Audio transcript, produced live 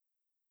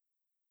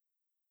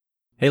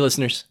Hey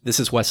listeners, this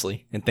is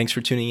Wesley, and thanks for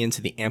tuning in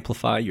to the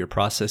Amplify Your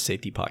Process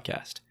Safety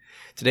podcast.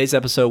 Today's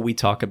episode, we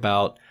talk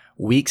about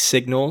weak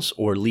signals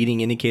or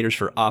leading indicators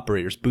for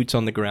operators, boots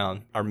on the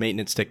ground, our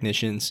maintenance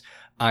technicians,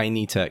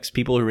 I&E techs,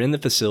 people who are in the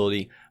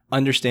facility,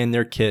 understand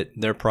their kit,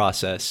 their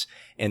process,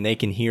 and they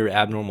can hear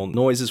abnormal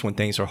noises when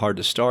things are hard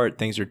to start,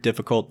 things are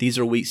difficult. These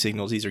are weak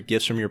signals. These are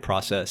gifts from your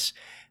process.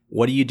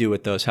 What do you do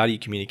with those? How do you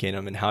communicate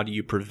them? And how do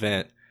you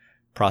prevent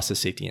process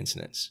safety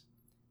incidents?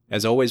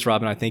 As always,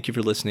 Rob and I thank you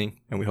for listening,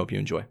 and we hope you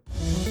enjoy.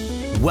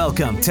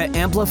 Welcome to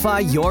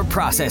Amplify Your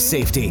Process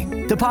Safety,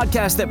 the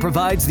podcast that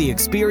provides the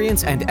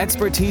experience and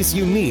expertise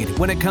you need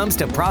when it comes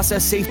to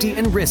process safety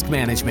and risk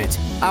management.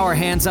 Our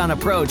hands-on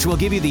approach will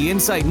give you the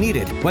insight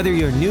needed, whether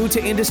you're new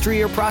to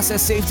industry or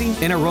process safety,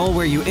 in a role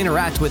where you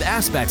interact with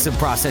aspects of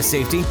process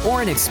safety,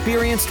 or an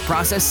experienced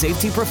process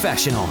safety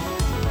professional.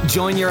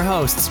 Join your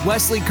hosts,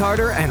 Wesley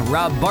Carter and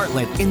Rob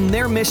Bartlett, in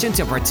their mission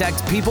to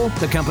protect people,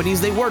 the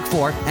companies they work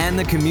for, and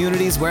the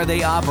communities where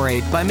they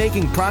operate by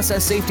making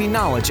process safety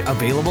knowledge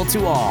available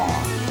to all.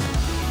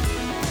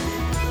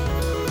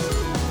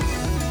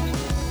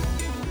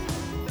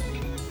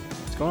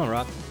 What's going on,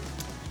 Rob?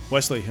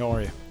 Wesley, how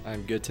are you?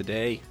 I'm good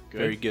today. Good.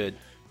 Very good.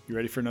 You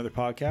ready for another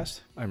podcast?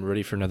 I'm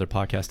ready for another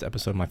podcast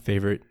episode. My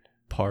favorite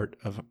part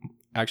of,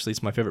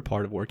 it's my favorite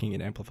part of working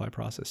in Amplify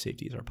Process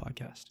Safety is our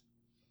podcast.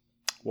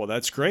 Well,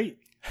 that's great.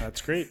 That's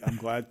great. I'm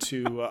glad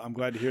to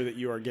hear that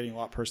you are getting a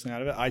lot personally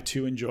out of it. I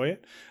too enjoy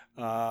it.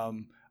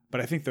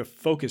 But I think the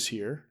focus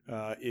here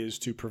is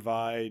to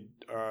provide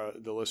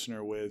the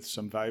listener with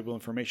some valuable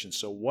information.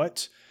 So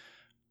what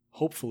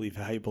hopefully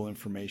valuable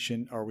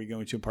information are we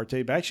going to impart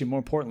today? But actually, more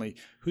importantly,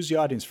 who's the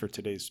audience for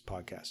today's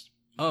podcast?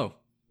 Oh,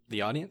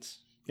 the audience?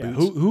 Yeah.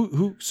 Boots?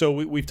 Who? So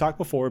we've talked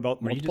before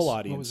about multiple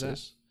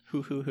audiences.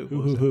 What was that?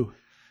 Who?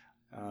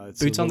 It's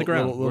Boots on the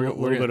ground. A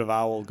little bit of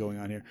owl going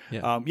on here.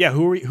 Yeah.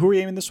 Who are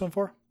we aiming this one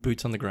for?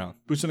 Boots on the ground.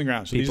 Boots on the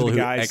ground. So People these are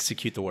the who guys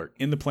execute the work.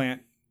 in the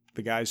plant,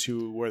 the guys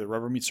where the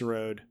rubber meets the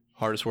road.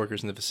 Hardest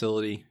workers in the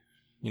facility.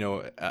 You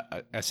know,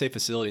 I say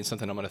facility, and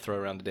something I'm going to throw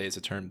around today is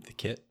the term the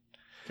kit.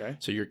 Okay.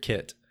 So your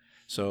kit.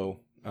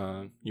 So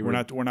we're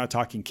not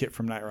talking Kit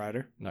from Knight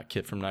Rider. Not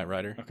Kit from Knight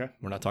Rider. Okay.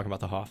 We're not talking about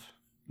the Hoff.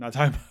 Not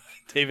talking about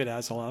David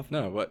Hasselhoff.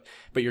 No,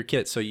 but your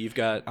kit. So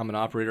I'm an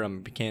operator, I'm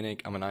a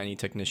mechanic, I'm an I&E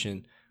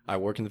technician. I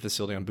work in the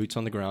facility. I'm boots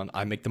on the ground.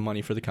 I make the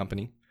money for the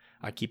company.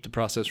 I keep the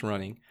process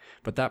running.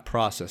 But that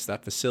process,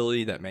 that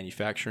facility, that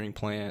manufacturing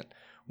plant,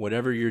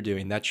 whatever you're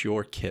doing, that's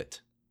your kit.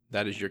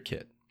 That is your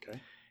kit.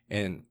 Okay.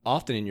 And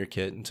often in your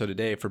kit, and so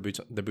today for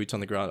the boots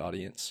on the ground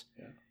audience,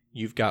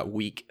 you've got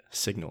weak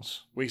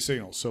signals. Weak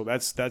signals. So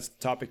that's the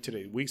topic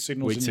today. Weak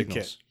signals in your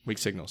kit. Weak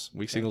signals.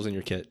 Weak signals in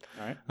your kit.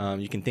 All right.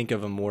 You can think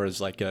of them more as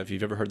like, if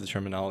you've ever heard the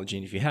terminology,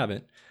 and if you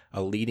haven't,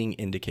 a leading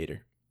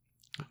indicator.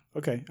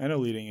 Okay, I know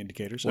leading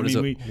indicators.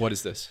 What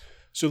is this?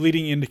 So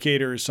leading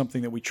indicator is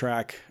something that we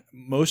track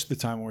most of the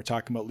time when we're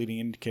talking about leading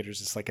indicators.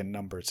 It's like a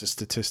number. It's a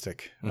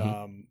statistic.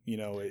 Mm-hmm.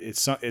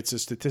 It's a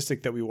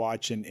statistic that we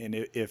watch, and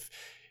if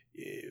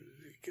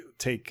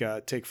take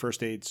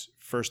first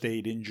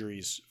aid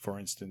injuries, for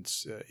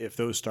instance, if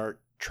those start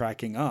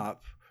tracking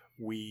up,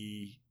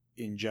 we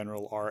in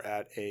general are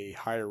at a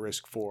higher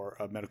risk for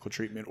a medical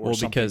treatment or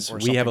something. Well, because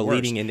we have a worse.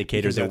 leading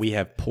indicator that we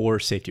have poor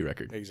safety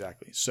record.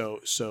 Exactly.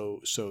 So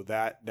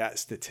that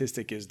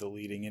statistic is the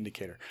leading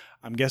indicator.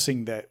 I'm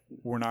guessing that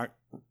we're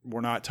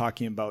not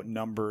talking about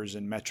numbers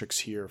and metrics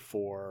here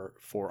for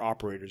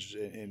operators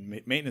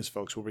and maintenance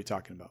folks. What are we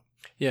talking about?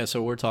 Yeah,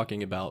 so we're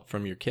talking about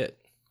from your kit,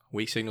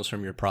 weak signals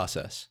from your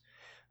process.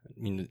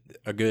 I mean,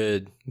 a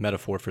good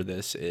metaphor for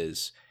this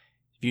is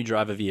if you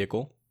drive a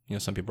vehicle,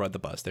 some people ride the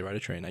bus, they ride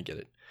a train, I get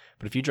it.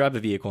 But if you drive a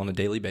vehicle on a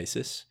daily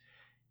basis,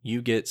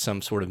 you get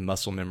some sort of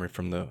muscle memory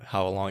from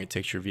how long it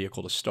takes your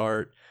vehicle to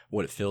start,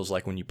 what it feels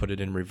like when you put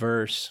it in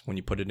reverse, when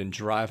you put it in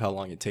drive, how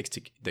long it takes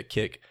to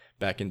kick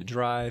back into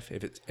drive.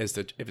 If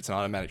it's an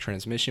automatic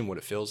transmission, what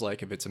it feels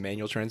like. If it's a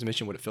manual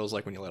transmission, what it feels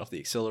like when you let off the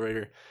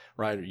accelerator,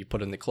 right? Or you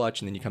put it in the clutch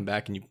and then you come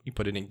back and you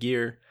put it in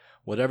gear.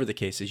 Whatever the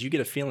case is, you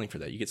get a feeling for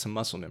that. You get some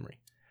muscle memory.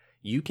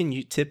 You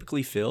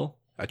typically feel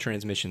a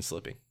transmission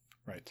slipping.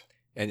 Right.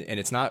 And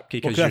it's not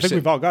because I think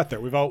we've all got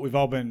there. We've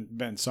all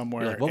been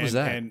somewhere. Like, what was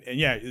that? And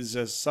yeah, is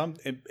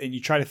and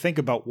you try to think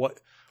about what,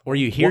 or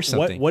you hear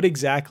something. What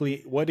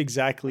exactly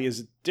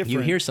is different? You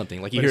hear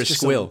something, like you hear a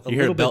squeal. You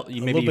hear a belt.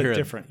 You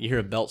hear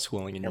a belt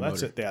squealing in your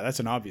motor. That's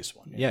an obvious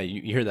one. Yeah,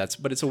 you hear that,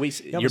 but it's a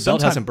weak. Your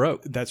belt hasn't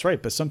broke. That's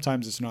right, but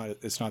sometimes it's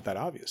not that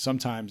obvious.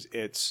 Sometimes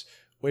it's,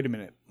 wait a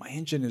minute, my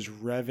engine is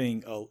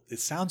revving.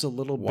 It sounds a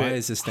little bit. Why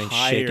is this thing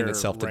shaking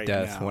itself to right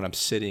death now when I'm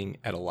sitting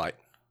at a light?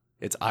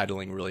 It's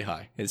idling really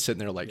high. It's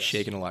sitting there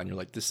shaking a lot, and you're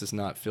like, this does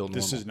not feel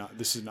normal.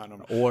 This is not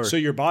normal. So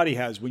your body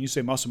has, when you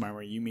say muscle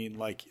memory, you mean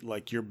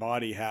like your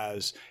body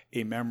has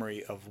a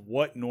memory of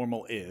what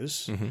normal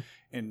is,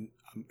 and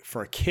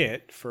for a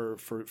kit, for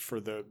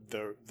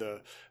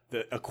the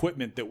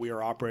equipment that we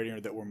are operating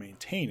or that we're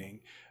maintaining,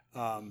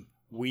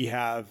 we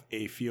have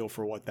a feel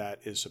for what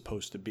that is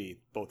supposed to be,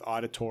 both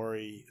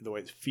auditory, the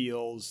way it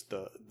feels,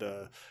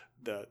 the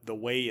the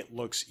way it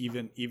looks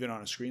even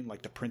on a screen,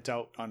 like the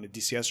printout on a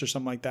DCS or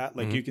something like that.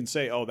 Like you can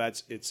say, oh,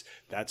 that's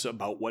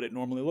about what it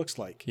normally looks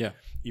like. Yeah.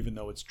 Even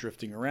though it's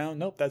drifting around.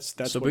 Nope, that's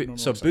So, what it normally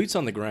so looks boots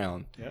on the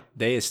ground, Yep.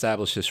 they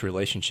establish this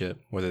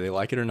relationship, whether they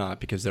like it or not,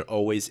 because they're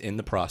always in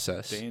the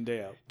process. like. Day in,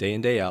 day out. Day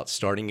in, day out,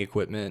 starting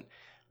equipment,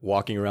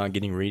 walking around,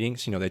 getting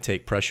readings. They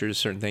take pressures,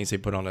 certain things they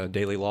put on a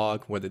daily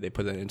log, whether they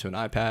put that into an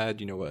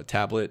iPad, a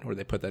tablet, or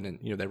they put that in,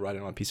 they write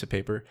it on a piece of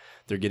paper.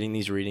 They're getting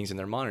these readings and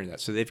they're monitoring that.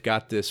 So they've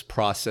got this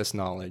process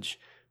knowledge.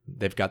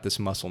 They've got this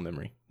muscle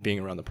memory being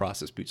around the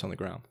process, boots on the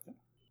ground.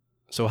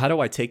 So how do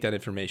I take that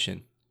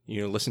information?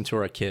 Listen to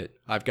our kit.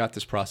 I've got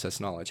this process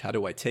knowledge. How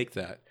do I take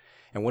that?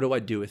 And what do I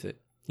do with it?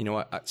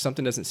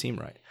 Something doesn't seem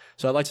right.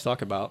 So I'd like to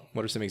talk about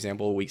what are some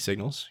example of weak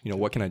signals.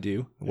 What can I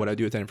do? What do I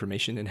do with that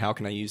information? And how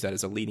can I use that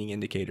as a leading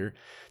indicator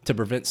to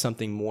prevent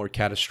something more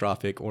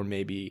catastrophic, or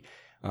maybe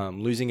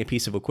losing a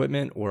piece of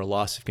equipment or a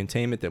loss of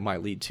containment that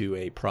might lead to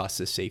a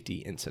process safety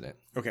incident.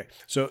 Okay.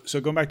 So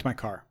going back to my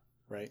car,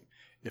 right?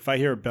 If I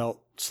hear a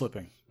belt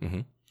slipping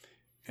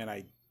and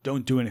I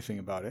don't do anything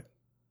about it,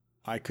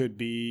 I could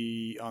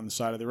be on the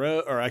side of the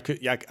road, or I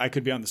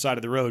could be on the side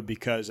of the road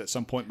because at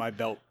some point my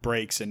belt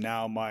breaks and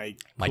now my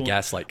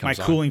gas light comes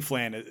on.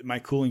 My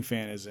cooling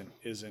fan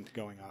isn't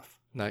going off.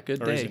 Not a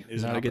good day.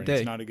 Isn't not a good day.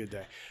 It's not a good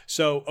day.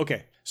 So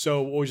okay.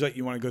 So what would you like?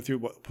 You want to go through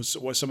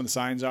what some of the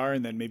signs are,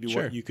 and then maybe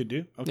Sure. what you could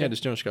do? Okay. Yeah,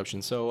 just general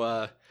description.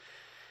 So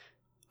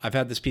I've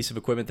had this piece of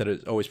equipment that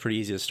is always pretty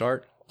easy to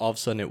start. All of a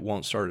sudden, it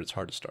won't start. It's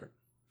hard to start.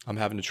 I'm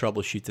having to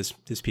troubleshoot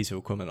this piece of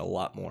equipment a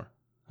lot more.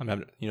 I'm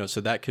having,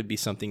 so that could be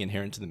something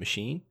inherent to the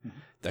machine.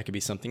 That could be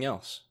something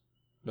else.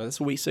 But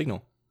that's a weak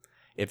signal.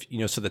 If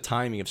so the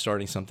timing of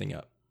starting something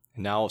up.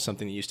 And now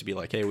something that used to be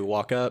like, hey, we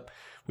walk up,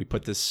 we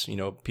put this,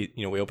 we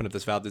open up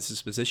this valve, this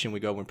is position, we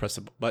go and press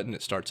the button,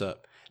 it starts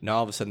up. Now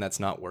all of a sudden that's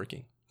not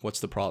working.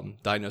 What's the problem?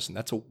 Diagnosing,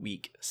 that's a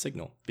weak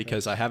signal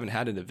because I haven't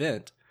had an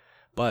event,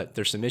 but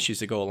there's some issues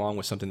that go along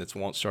with something that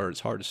won't start. It's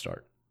hard to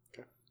start.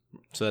 Okay.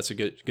 So that's a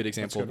good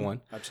example of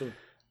one. Absolutely.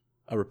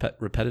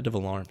 Repetitive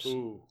alarms.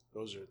 Ooh,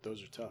 those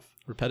are tough.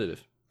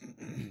 Repetitive.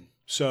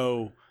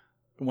 So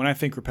when I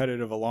think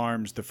repetitive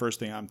alarms, the first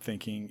thing I'm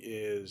thinking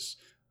is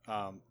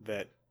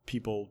that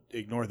people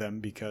ignore them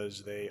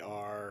because they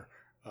are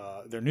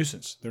they're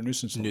nuisance. They're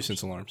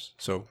nuisance alarms.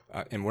 So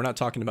and we're not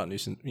talking about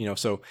nuisance.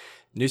 So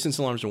nuisance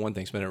alarms are one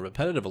thing, but a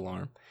repetitive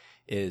alarm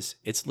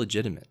it's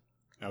legitimate.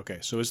 Okay,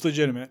 so it's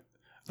legitimate.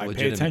 I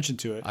pay attention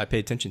to it. I pay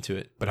attention to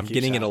it, but I'm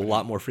getting it a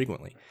lot more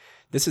frequently.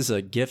 This is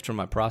a gift from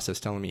my process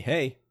telling me,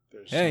 hey,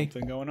 there's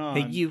something going on.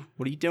 Hey, you,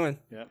 what are you doing?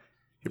 Yep.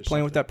 You're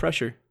playing with that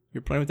pressure.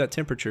 You're playing with that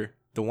temperature,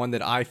 the one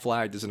that I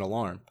flagged as an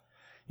alarm.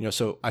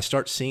 So I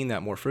start seeing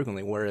that more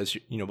frequently, whereas,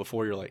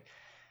 before you're like,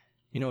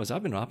 as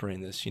I've been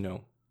operating this,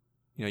 you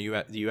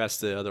ask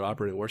the other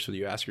operator that works with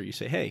you, ask her, you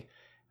say, hey,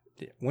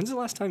 when's the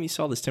last time you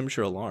saw this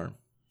temperature alarm?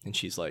 And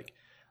she's like,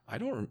 I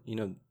don't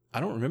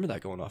remember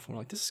that going off. And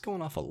we're like, this is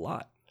going off a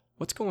lot.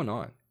 What's going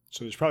on?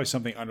 So there's probably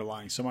some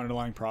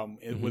underlying problem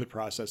with a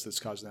process that's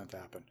causing that to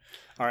happen.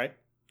 All right.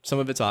 Some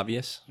of it's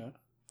obvious. Yeah.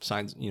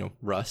 Signs,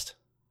 rust,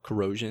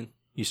 corrosion.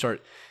 You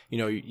start,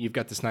 you've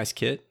got this nice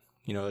kit,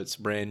 it's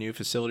a brand new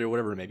facility or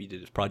whatever. Maybe you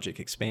did a project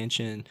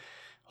expansion.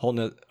 All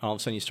of a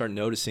sudden you start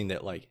noticing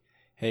that like,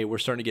 hey, we're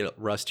starting to get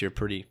rust here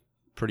pretty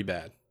pretty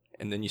bad.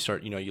 And then you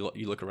start, you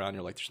look around,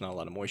 you're like, there's not a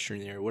lot of moisture in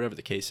the air, whatever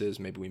the case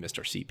is. Maybe we missed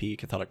our CP,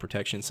 cathodic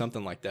protection,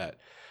 something like that.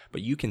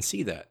 But you can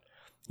see that,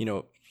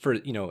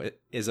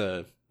 as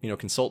a,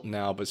 consultant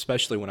now, but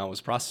especially when I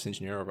was a process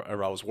engineer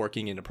or I was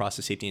working in a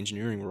process safety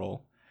engineering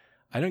role,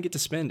 I don't get to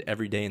spend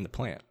every day in the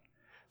plant.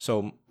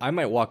 So I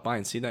might walk by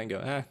and see that and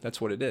go,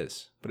 that's what it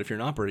is. But if you're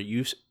an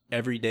operator,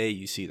 every day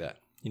you see that,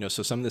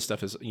 so some of this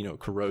stuff is,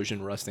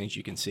 corrosion, rust, things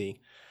you can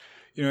see.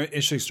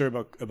 Interesting story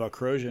about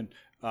corrosion.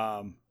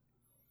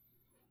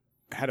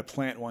 Had a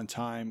plant one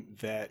time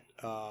that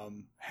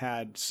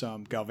had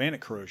some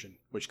galvanic corrosion,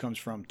 which comes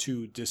from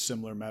two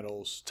dissimilar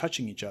metals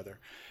touching each other.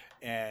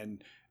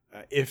 And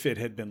if it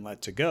had been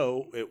let to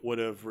go, it would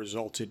have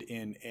resulted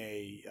in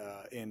a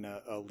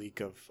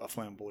leak of a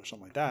flammable or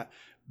something like that.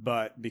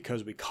 But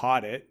because we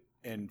caught it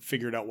and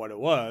figured out what it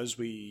was,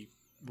 we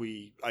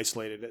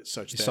isolated it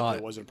such that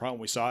it wasn't a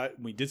problem. We saw it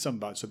and we did something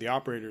about it. So the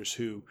operators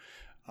who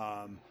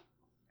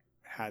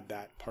had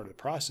that part of the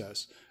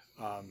process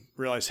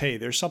realized, hey,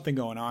 there's something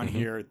going on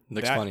here.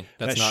 Looks funny.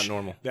 That's not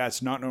normal.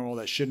 That's not normal.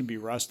 That shouldn't be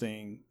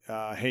rusting.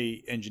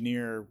 Hey,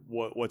 engineer,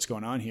 what's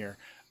going on here?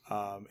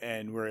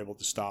 And we're able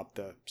to stop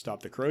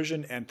the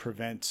corrosion and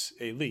prevent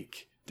a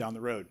leak down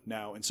the road.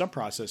 Now, in some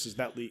processes,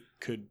 that leak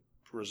could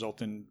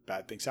result in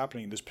bad things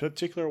happening. In this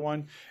particular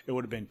one, it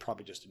would have been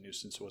probably just a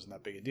nuisance. It wasn't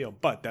that big a deal.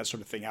 But that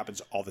sort of thing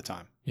happens all the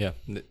time. Yeah.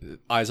 The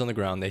eyes on the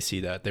ground, they see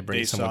that. They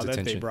bring someone's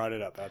attention. They brought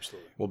it up.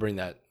 Absolutely. We'll bring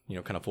that,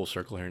 kind of full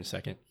circle here in a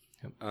second.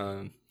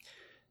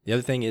 The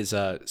other thing is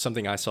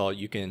something I saw,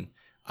 you can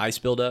ice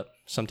build up.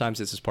 Sometimes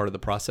this is part of the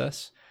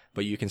process,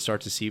 but you can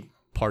start to see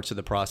parts of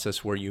the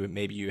process where you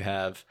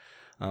have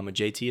a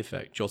JT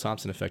effect, Joule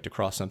Thompson effect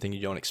across something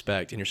you don't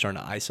expect, and you're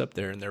starting to ice up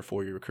there, and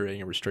therefore you're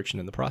creating a restriction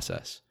in the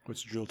process.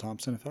 What's the Joule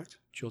Thompson effect?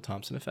 Joule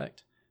Thompson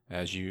effect.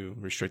 as you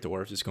restrict the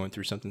orifice, it's going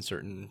through something,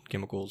 certain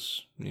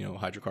chemicals,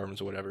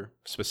 hydrocarbons or whatever,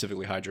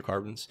 specifically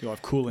hydrocarbons. You'll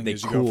have cooling they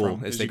as you cool go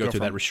from, as they go through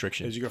that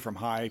restriction. As you go from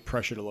high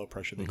pressure to low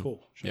pressure, they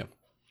cool. Sure.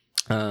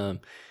 Yeah.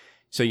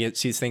 So you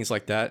see things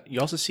like that. You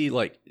also see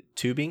like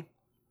tubing.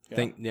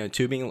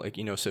 Tubing, like,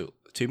 so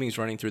tubing's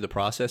running through the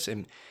process,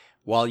 and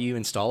while you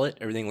install it,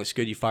 everything looks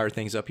good. You fire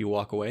things up, you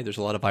walk away. There's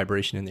a lot of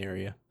vibration in the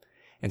area.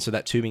 And so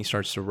that tubing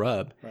starts to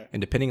rub. Right. And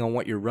depending on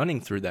what you're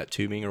running through that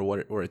tubing or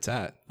where it's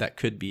at, that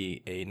could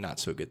be a not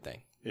so good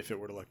thing. If it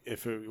were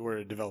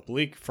to develop a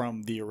leak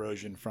from the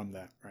erosion from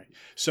that, right?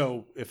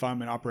 So if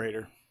I'm an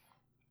operator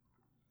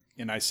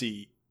and I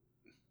see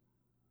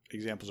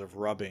examples of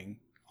rubbing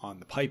on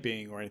the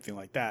piping or anything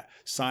like that,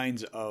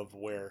 signs of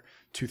where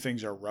two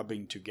things are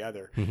rubbing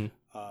together,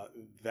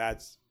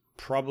 that's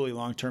probably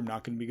long-term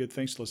not going to be good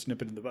things. So let's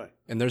nip it in the bud.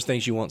 And there's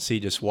things you won't see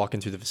just walking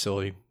through the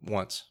facility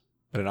once.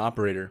 But an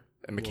operator,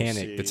 a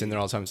mechanic that's in there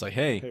all the time is like,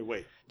 hey,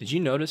 wait, did you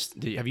notice?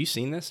 Have you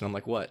seen this? And I'm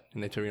like, what?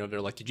 And they tell me over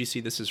there, like, did you see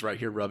this is right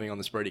here rubbing on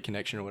this Brady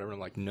connection or whatever? And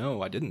I'm like,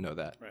 no, I didn't know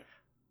that.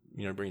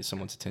 Right. Bringing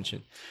someone's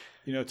attention.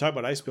 Talk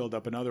about ice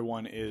buildup. Another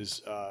one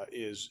is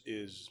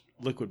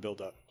liquid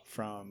buildup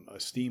from a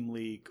steam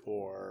leak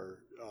or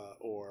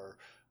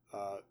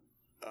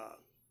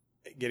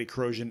getting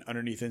corrosion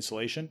underneath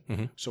insulation.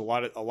 Mm-hmm. So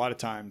a lot of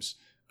times,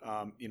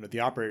 the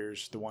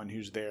operator's the one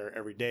who's there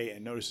every day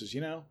and notices,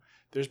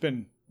 there's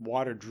been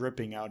water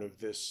dripping out of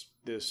this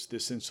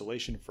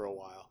insulation for a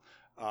while.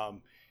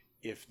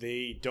 If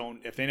they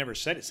never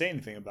say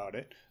anything about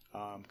it,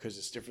 because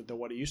it's different than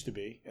what it used to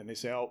be, and they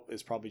say, oh,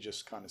 it's probably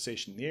just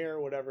condensation in the air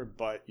or whatever,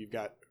 but you've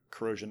got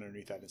corrosion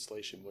underneath that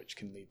insulation, which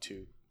can lead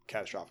to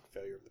catastrophic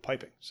failure of the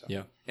piping. So.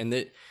 Yeah, and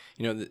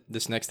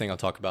this next thing I'll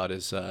talk about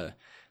is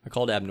I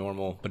call it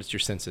abnormal, but it's your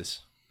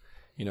senses.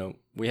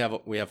 We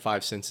have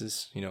 5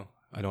 senses.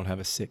 I don't have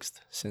a 6th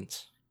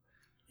sense.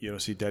 You don't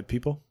see dead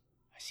people?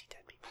 I see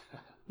dead people.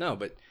 No,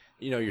 but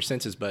your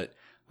senses. But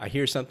I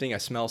hear something, I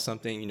smell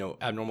something.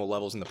 Abnormal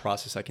levels in the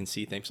process. I can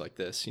see things like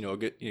this.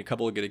 A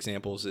couple of good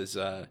examples is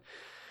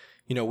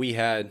we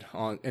had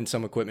in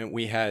some equipment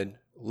we had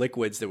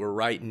liquids that were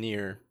right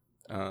near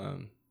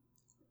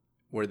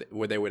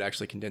where they would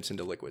actually condense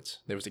into liquids.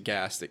 There was a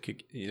gas that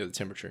could the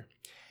temperature,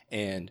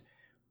 and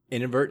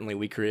inadvertently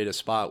we created a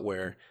spot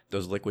where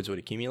those liquids would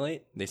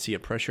accumulate. They'd see a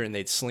pressure and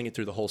they'd sling it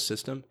through the whole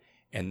system.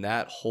 And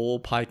that whole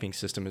piping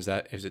system, as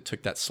it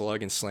took that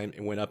slug and slammed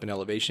and went up in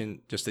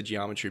elevation, just the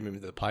geometry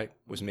movement of the pipe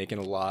was making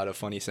a lot of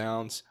funny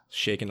sounds,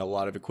 shaking a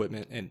lot of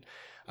equipment. And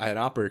I had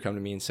an operator come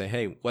to me and say,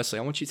 hey, Wesley,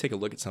 I want you to take a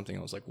look at something.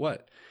 I was like,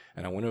 what?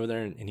 And I went over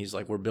there and he's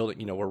like, we're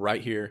building, we're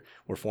right here.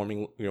 We're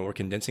forming, we're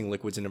condensing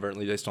liquids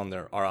inadvertently based on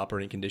our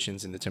operating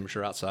conditions and the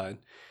temperature outside.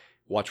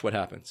 Watch what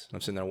happens. And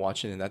I'm sitting there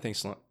watching, and that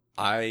thing's,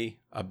 I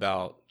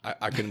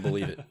couldn't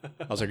believe it.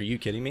 I was like, are you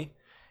kidding me?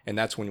 And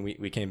that's when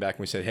we came back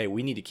and we said, hey,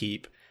 we need to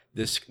keep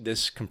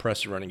this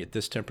compressor running at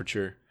this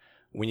temperature.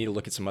 We need to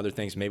look at some other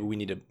things. Maybe we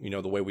need to,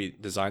 the way we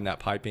designed that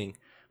piping.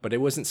 But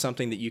it wasn't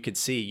something that you could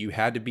see. You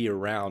had to be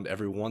around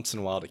every once in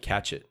a while to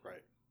catch it.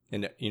 Right.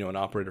 And, an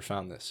operator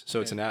found this.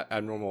 So it's an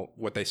abnormal,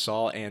 what they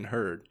saw and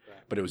heard,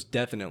 but it was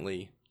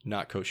definitely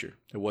not kosher.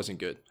 It wasn't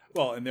good.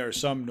 Well, and there are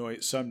some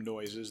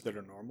noises that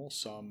are normal,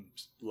 some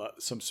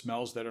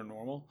smells that are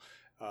normal,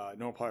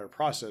 normal part of the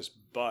process.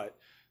 But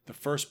the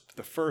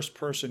first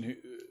person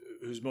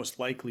who's most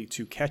likely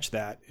to catch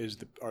that is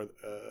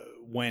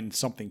when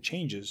something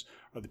changes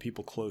are the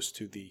people close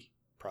to the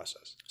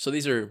process. So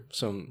these are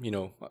some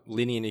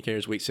leading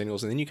indicators, weak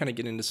signals, and then you kind of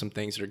get into some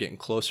things that are getting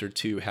closer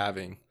to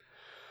having,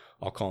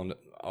 I'll call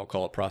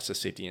it process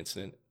safety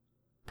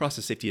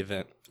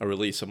event, a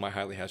release of my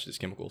highly hazardous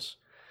chemicals.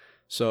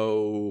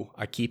 So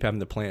I keep having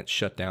the plant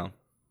shut down.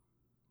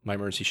 My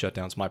emergency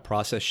shutdowns, my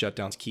process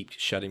shutdowns keep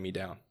shutting me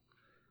down.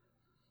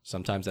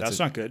 Sometimes that's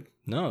not good.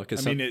 No,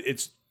 because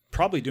it's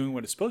probably doing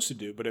what it's supposed to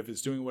do, but if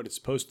it's doing what it's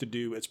supposed to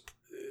do, it's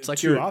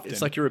like often.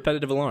 It's like your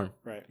repetitive alarm.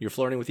 Right. You're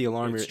flirting with the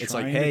alarm. It's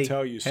like, hey, to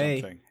tell you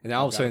hey, something. And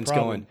all of a sudden it's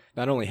going,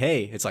 not only,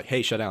 hey, it's like,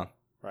 hey, shut down.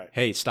 Right.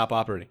 Hey, stop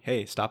operating.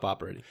 Hey, stop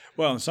operating.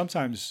 Well, and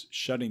sometimes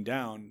shutting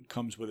down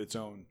comes with its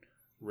own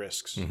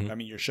risks. Mm-hmm. I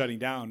mean, you're shutting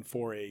down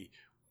for a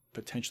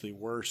potentially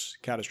worse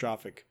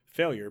catastrophic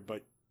failure,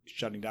 but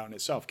shutting down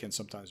itself can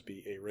sometimes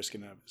be a risk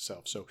in and of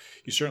itself. So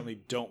you certainly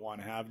don't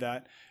want to have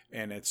that.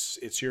 And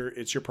it's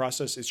your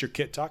process. It's your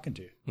kit talking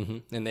to you.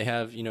 Mm-hmm. And they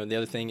have, the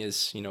other thing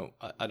is,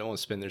 I don't want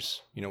to spin.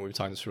 There's, we've been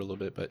talking this for a little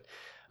bit, but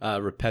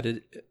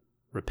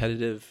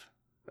repetitive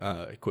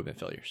equipment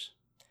failures.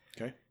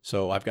 Okay.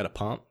 So I've got a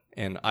pump,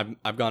 and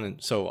I've gone in.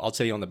 So I'll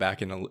tell you on the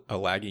back end a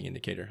lagging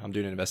indicator. I'm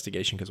doing an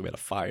investigation because we had a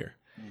fire,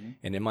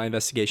 and in my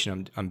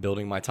investigation, I'm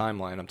building my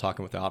timeline. I'm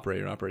talking with the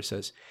operator. And the operator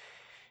says,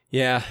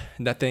 yeah,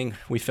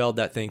 we failed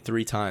that thing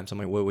 3 times. I'm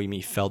like, what do we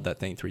mean failed that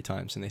thing 3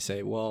 times? And they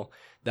say, well,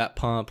 that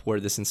pump where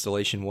this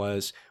installation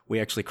was, we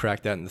actually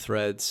cracked that in the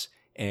threads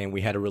and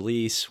we had a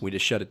release. We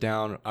just shut it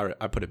down.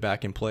 I put it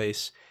back in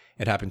place.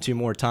 It happened 2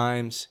 more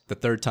times. The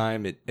 3rd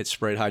time it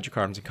sprayed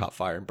hydrocarbons and caught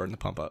fire and burned the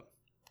pump up.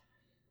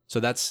 So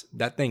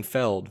that thing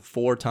failed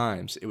 4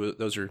 times.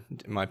 Those are,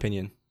 in my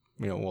opinion,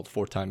 the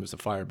 4th time was the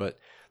fire, but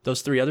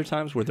Those 3 other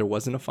times where there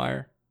wasn't a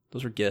fire,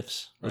 those were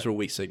gifts. Those were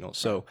weak signals.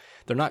 So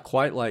they're not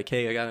quite like,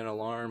 hey, I got an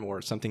alarm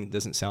or something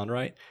doesn't sound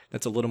right.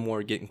 That's a little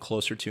more getting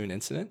closer to an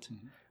incident,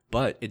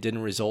 but it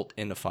didn't result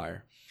in a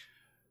fire.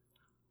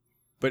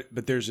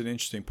 But there's an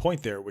interesting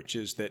point there, which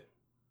is that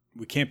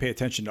we can't pay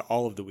attention to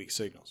all of the weak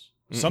signals.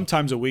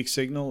 Sometimes a weak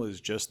signal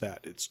is just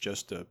that. It's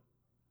just a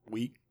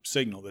weak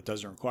signal that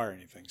doesn't require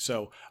anything.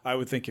 So I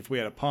would think if we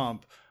had a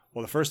pump,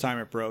 well, the first time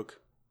it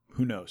broke,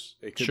 who knows?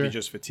 It could be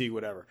just fatigue,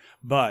 whatever.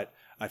 But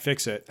I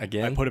fix it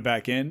again. I put it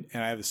back in,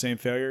 and I have the same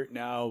failure.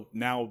 Now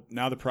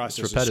the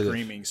process is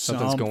screaming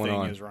something's going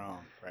on. Is wrong.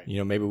 Right.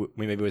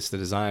 Maybe it's the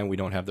design. We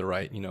don't have the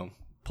right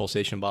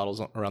pulsation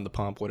bottles around the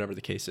pump, whatever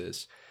the case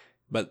is.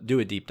 But do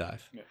a deep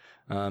dive. Yeah.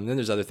 Then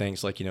there's other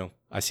things like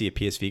I see a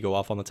PSV go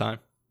off all the time.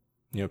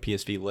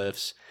 PSV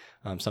lifts.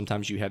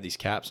 Sometimes you have these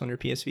caps on your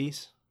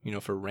PSVs.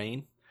 For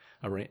rain,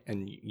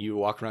 and you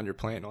walk around your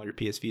plant and all your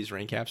PSVs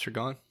rain caps are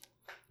gone.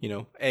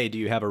 Do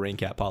you have a rain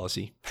cap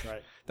policy?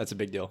 Right. That's a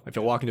big deal. If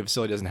a walk into a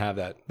facility doesn't have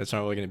that, that's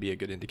not really going to be a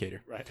good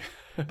indicator. Right.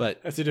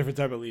 But that's a different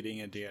type of leading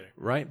indicator.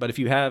 Right. But if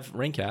you have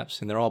rain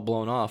caps and they're all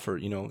blown off, or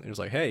it's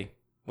like, hey,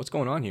 what's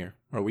going on here?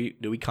 Do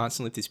we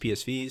constantly lift these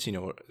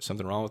PSVs?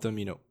 Something wrong with them?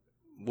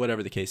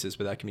 Whatever the case is,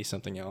 but that can be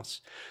something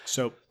else.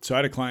 So I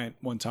had a client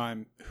one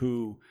time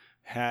who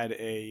had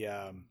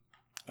a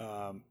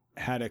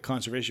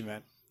conservation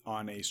vent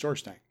on a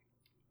storage tank,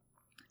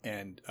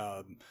 and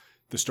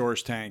the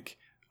storage tank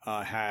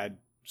had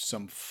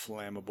some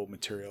flammable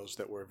materials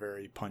that were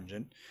very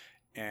pungent,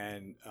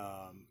 and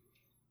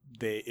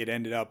it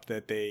ended up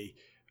that they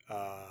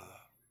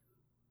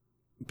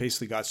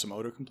basically got some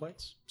odor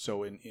complaints.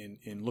 So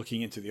in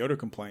looking into the odor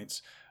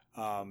complaints,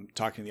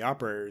 talking to the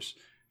operators,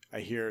 I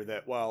hear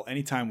that, well,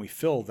 anytime we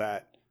fill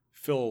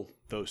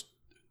those,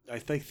 I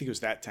think it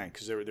was that tank,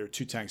 because there were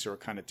 2 tanks that were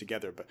kind of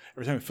together, but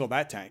every time we fill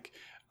that tank,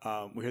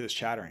 we hear this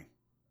chattering.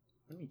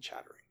 What do you mean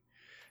chattering?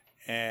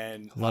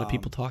 And a lot of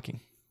people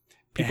talking.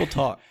 People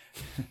talk.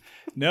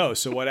 No.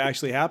 So what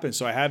actually happened?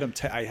 So I had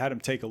him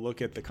take a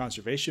look at the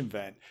conservation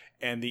vent,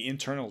 and the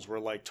internals were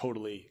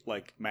totally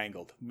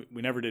mangled.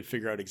 We never did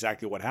figure out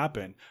exactly what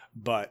happened,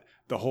 but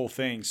the whole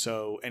thing.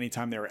 So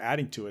anytime they were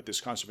adding to it,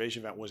 this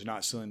conservation vent was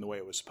not sealing the way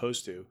it was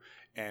supposed to,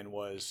 and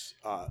was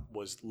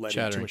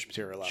letting too much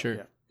material out.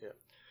 Sure.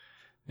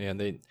 Yeah.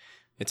 And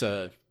it's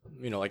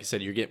like I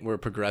said, we're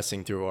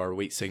progressing through our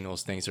weak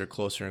signals. Things are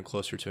closer and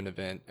closer to an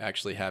event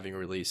actually having a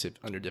release if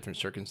under different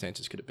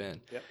circumstances could have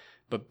been. Yep.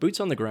 But boots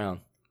on the ground,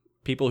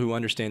 people who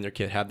understand their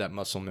kit have that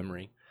muscle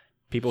memory.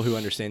 People who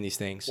understand these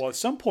things. Well, at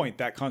some point,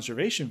 that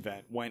conservation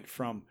vent went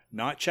from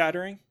not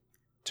chattering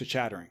to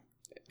chattering.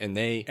 And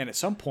at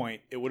some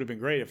point, it would have been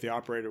great if an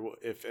operator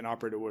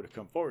would have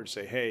come forward and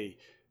say, "Hey,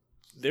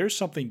 there's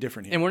something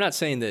different here." And we're not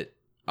saying that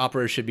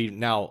operators should be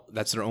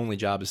that's their only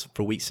job is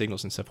for weak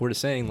signals and stuff. We're just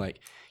saying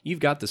you've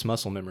got this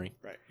muscle memory.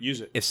 Right. Use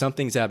it. If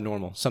something's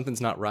abnormal,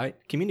 something's not right,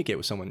 communicate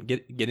with someone.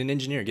 Get an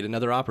engineer, get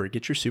another operator,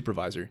 get your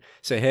supervisor.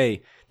 Say,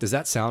 hey, does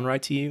that sound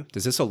right to you?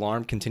 Does this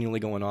alarm continually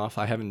going off?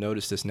 I haven't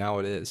noticed this. Now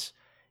it is.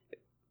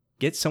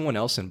 Get someone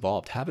else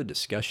involved. Have a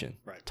discussion.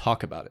 Right.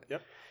 Talk about it.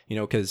 Yep.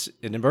 Because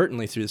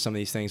inadvertently through some of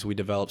these things, we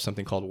develop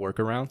something called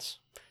workarounds,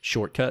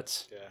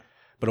 shortcuts. Yeah.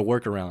 But a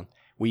workaround.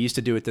 We used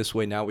to do it this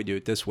way. Now we do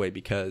it this way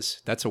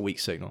because that's a weak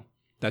signal.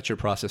 That's your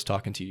process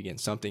talking to you again.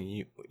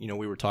 Something we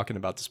were talking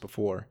about this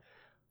before.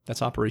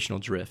 That's operational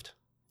drift.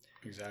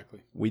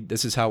 Exactly.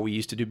 This is how we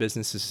used to do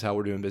business. This is how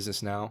we're doing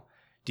business now.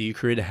 Do you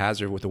create a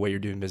hazard with the way you're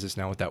doing business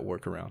now with that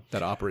workaround,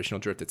 that operational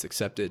drift that's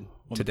accepted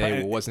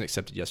today wasn't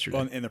accepted yesterday?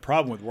 Well, and the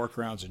problem with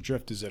workarounds and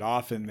drift is that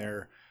often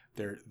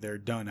they're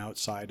done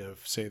outside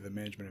of, say, the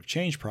management of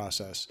change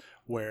process,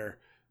 where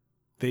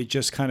they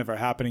just kind of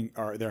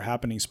they're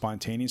happening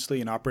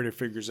spontaneously. An operator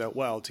figures out,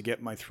 well, to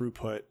get my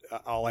throughput,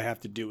 all I have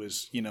to do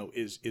is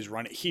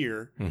run it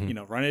here,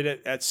 run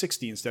it at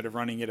 60 instead of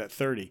running it at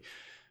 30.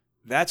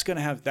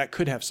 That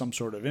could have some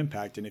sort of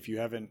impact. And if you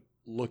haven't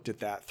looked at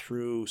that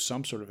through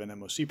some sort of an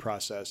MOC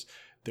process,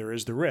 there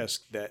is the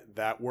risk that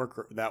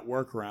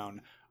workaround,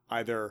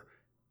 either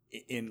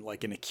in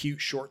an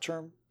acute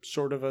short-term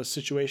sort of a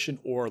situation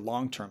or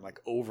long-term,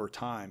 over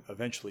time,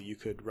 eventually you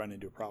could run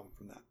into a problem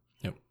from that.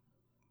 Yep.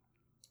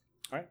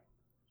 All right.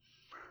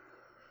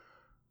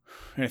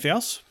 Anything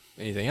else?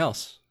 I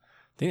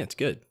think that's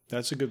good.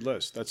 That's a good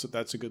list.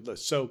 That's a good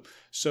list.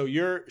 So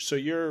you're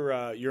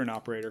an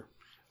operator.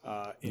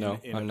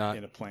 I'm not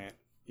in a plant.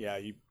 Yeah,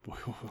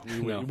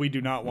 we do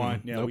not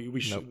want. Yeah,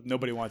 nope.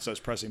 Nobody wants us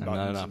pressing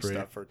buttons and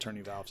stuff for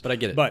turning valves. But I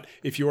get it. But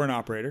if you are an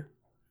operator,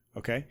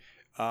 okay,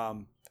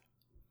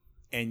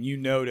 and you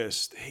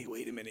noticed, hey,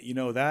 wait a minute,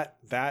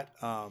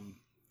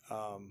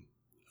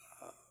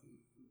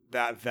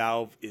 that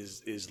valve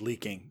is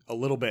leaking a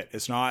little bit.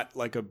 It's not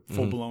like a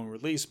full blown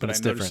release, but I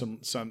noticed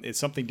it's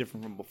something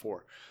different from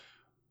before.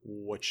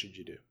 What should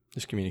you do?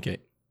 Just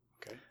communicate.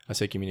 Okay. I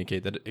say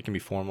communicate. That it can be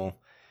formal.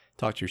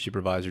 Talk to your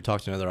supervisor.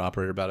 Talk to another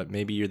operator about it.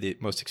 Maybe you're the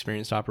most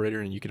experienced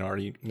operator and you can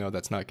already know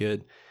that's not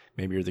good.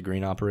 Maybe you're the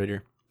green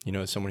operator.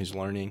 Someone who's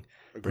learning.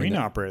 A green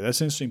operator.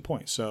 That's an interesting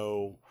point.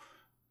 So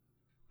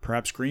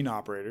perhaps green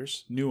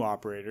operators, new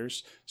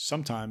operators,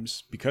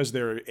 sometimes because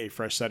they're a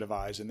fresh set of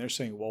eyes and they're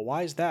saying, well,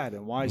 why is that?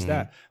 And why is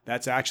that?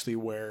 That's actually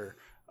where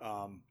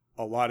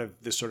a lot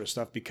of this sort of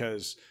stuff,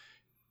 because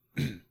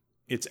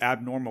it's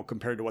abnormal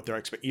compared to what they're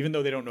expecting. Even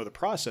though they don't know the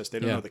process, they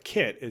don't know the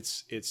kit,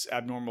 it's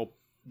abnormal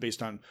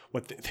based on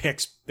what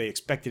they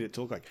expected it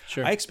to look like.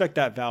 Sure. I expect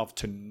that valve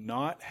to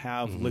not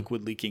have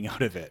liquid leaking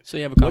out of it. So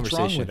you have a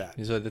conversation. What's wrong with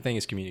that? So the thing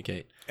is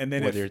communicate. And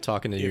then whether you're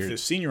talking to if the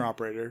senior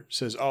operator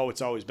says, oh,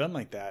 it's always been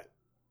like that,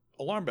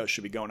 alarm bells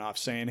should be going off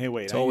saying, hey,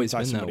 wait, it's always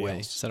been that way.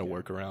 Is that a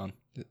workaround?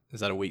 Is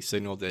that a weak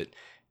signal that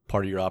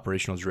part of your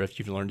operational drift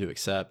you've learned to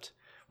accept?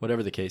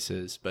 Whatever the case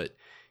is. But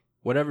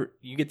whatever,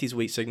 you get these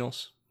weak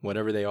signals,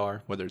 whatever they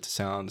are, whether it's a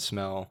sound, a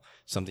smell,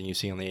 something you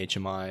see on the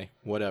HMI,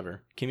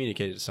 whatever,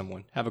 communicate it to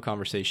someone. Have a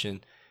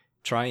conversation.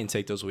 Try and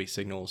take those weak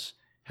signals.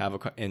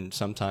 And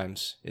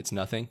sometimes it's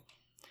nothing,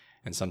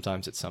 and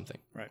sometimes it's something.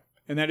 Right.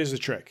 And that is a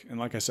trick. And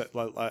like I said,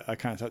 I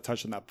kind of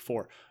touched on that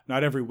before.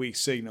 Not every weak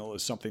signal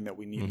is something that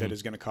we need that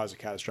is going to cause a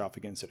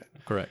catastrophic incident.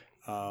 Correct.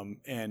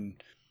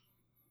 And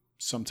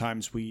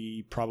sometimes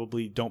we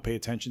probably don't pay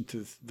attention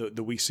to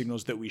the weak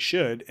signals that we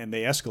should, and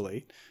they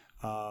escalate.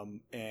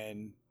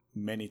 And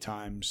many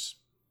times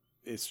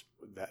it's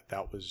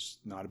that was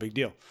not a big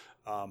deal.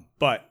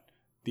 But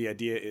the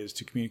idea is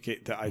to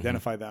communicate, to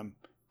identify them,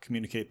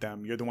 communicate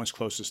them. You're the ones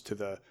closest to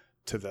the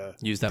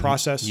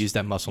process. Use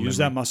that muscle memory. Use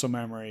that muscle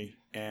memory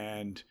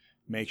and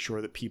make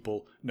sure that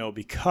people know,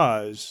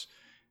 because,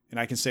 and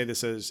I can say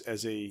this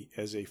as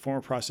a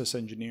former process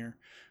engineer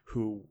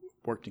who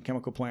worked in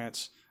chemical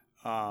plants,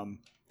 the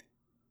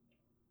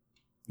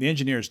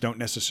engineers don't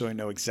necessarily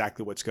know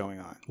exactly what's going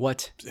on.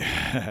 What?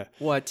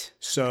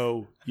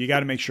 So you got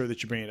to make sure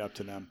that you bring it up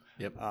to them.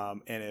 Yep.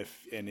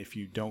 And if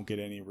you don't get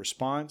any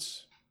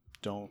response,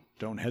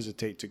 don't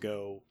hesitate to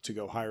go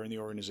higher in the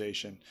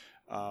organization.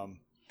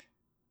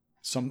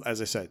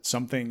 As I said,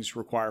 some things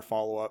require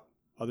follow-up,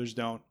 others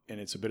don't, and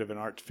it's a bit of an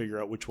art to figure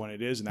out which one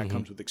it is, and that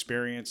comes with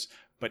experience.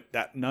 But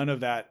none of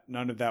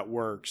that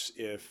works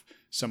if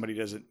somebody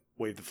doesn't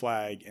wave the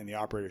flag, and the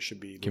operator should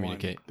be the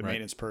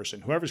maintenance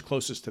person. Whoever's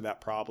closest to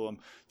that problem,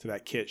 to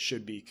that kit,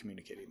 should be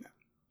communicating that.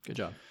 Good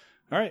job.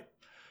 All right.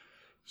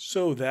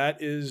 So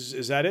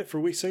is that it for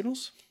weak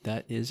signals?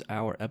 That is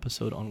our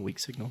episode on weak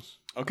signals.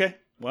 Okay.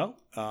 Well,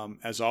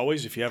 as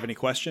always, if you have any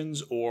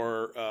questions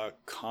or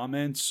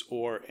comments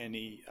or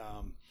any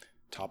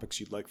topics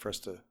you'd like for us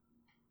to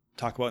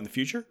talk about in the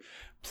future,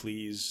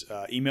 please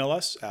email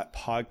us at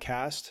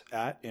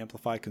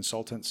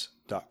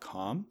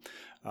podcast@amplifyconsultants.com.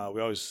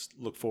 We always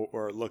look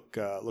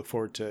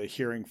forward to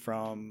hearing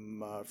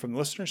from the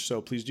listeners,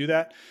 so please do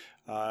that.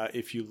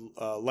 If you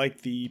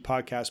like the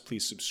podcast,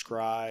 please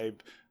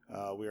subscribe.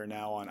 We are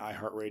now on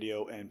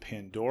iHeartRadio and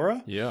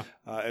Pandora,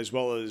 as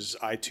well as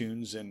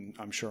iTunes, and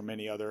I'm sure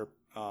many other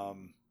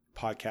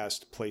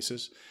podcast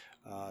places.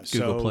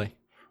 Google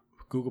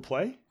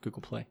Play.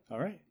 All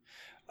right.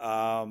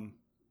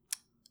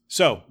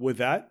 So with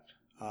that,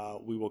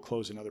 we will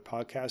close another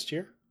podcast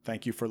here.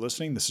 Thank you for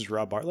listening. This is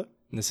Rob Bartlett.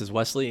 And this is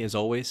Wesley. As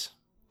always,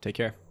 take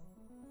care.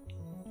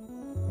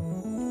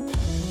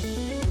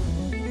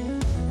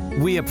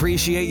 We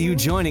appreciate you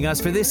joining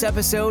us for this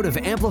episode of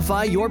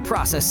Amplify Your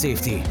Process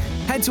Safety.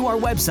 Head to our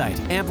website,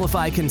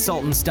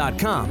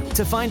 amplifyconsultants.com,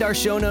 to find our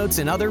show notes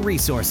and other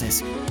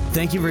resources.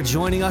 Thank you for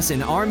joining us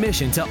in our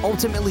mission to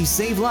ultimately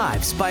save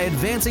lives by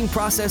advancing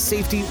process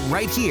safety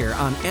right here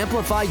on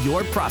Amplify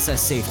Your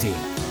Process Safety.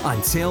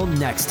 Until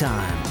next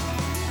time.